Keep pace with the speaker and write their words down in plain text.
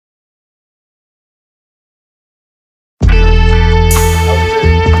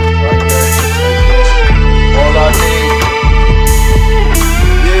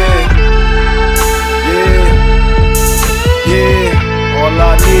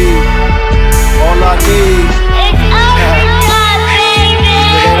All I need. It's overdrive, baby.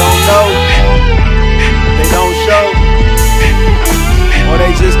 They don't know, they don't show, or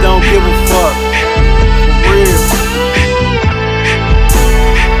they just don't give a fuck. For real.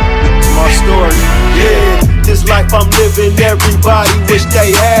 It's my story. Yeah. This life I'm living, everybody wish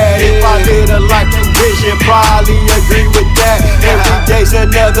they had. If I live a life in vision, probably agree with that. Every day's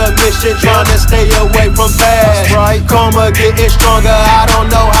another mission, trying to stay away from past. Karma getting stronger, I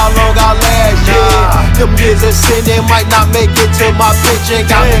don't know how long I'll last. Yeah, them years of sinning might not make it to my pension.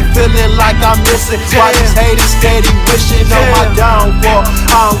 Got me feeling like I'm missing. Why these haters steady wishing on my downfall?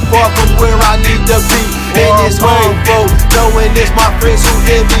 I'm far from where I need to be. In this rainbow, knowing it's my friends who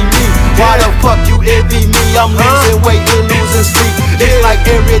envy me. Why the fuck you envy me? I'm losing weight and losing sleep. It's like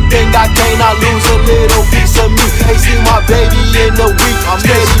everything I gain, I lose a little piece of me. They see my baby in the week, I'm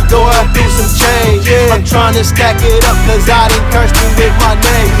steady going through some change. I'm trying to stack it up, cause I done cursed you with my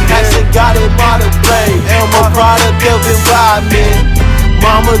name. Actually got it by the blame. I'm a product of environment.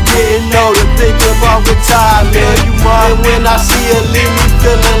 Mama getting older, thinking about retirement. And when I see her leave me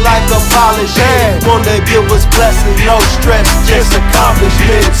feeling like a polished head. Wanna give us blessings, no stress, just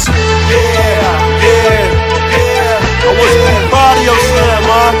accomplishments. Yeah. I want you to be proud of your son,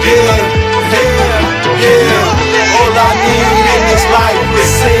 Mom. Yeah. All I need in this life is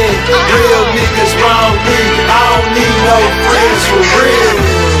sin. Real niggas round me. I don't need no friends for real.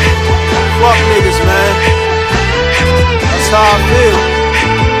 Fuck niggas, man. That's how I feel.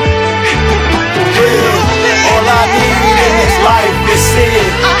 All I need in this life is sin.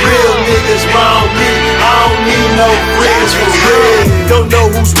 Real niggas round me. I don't need no friends for real. Don't know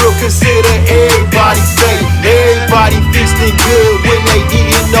who's real, consider everybody fake. Everybody feasting good when they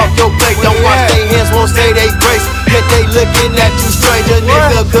eating off your plate. Don't wash their hands, won't say they grace. Yet they looking at you strange. A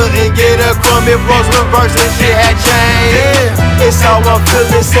nigga couldn't get a crumb if roles reversed and shit had changed. It's how I'm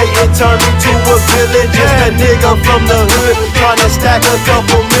feeling, Satan turned me to a villain. Just a nigga from the hood, trying to stack a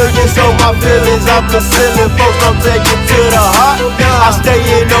couple million. So my feelings I'm concealing, folks don't take it to the heart. I stay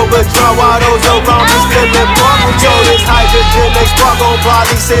in overdrive while those around me still in park. So this hydrogen they spark gon'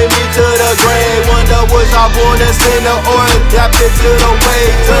 probably send me to the grave. Wonder was I born to send the oil adapted to the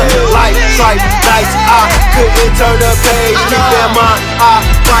waves. Life, sight, nice, I couldn't turn the page. Keep in mind, I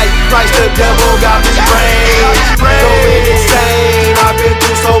fight Christ, the devil got me brain. Going insane, I've been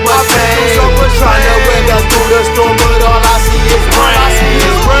through so much pain. Trying to weather through the storm, but all I see is rain.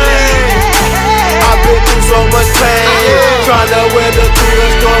 I've been through so much pain. Trying to weather through the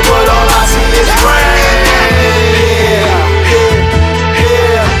storm, but all I see is rain.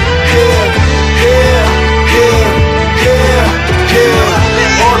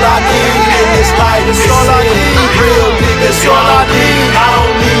 All I need in this life is all I need. Real niggas, all I need. I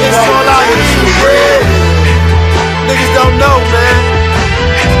don't need no all I need. Real niggas don't know, man.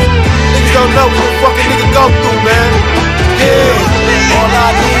 Niggas don't know what the fucking nigga go through, man. Yeah. All I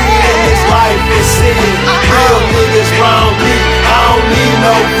need in this life is sin. Real niggas round me. I don't need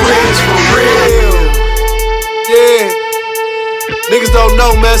no friends for real. Yeah. Niggas don't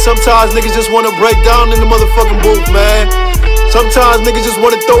know, man. Sometimes niggas just wanna break down in the motherfucking booth, man. Sometimes niggas just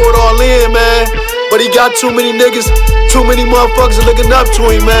wanna throw it all in, man. But he got too many niggas, too many motherfuckers looking up to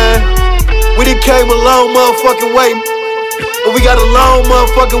him, man. We done came a long motherfucking way, but we got a long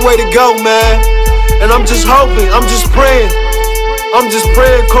motherfucking way to go, man. And I'm just hoping, I'm just praying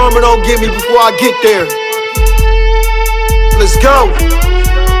karma don't get me before I get there. Let's go.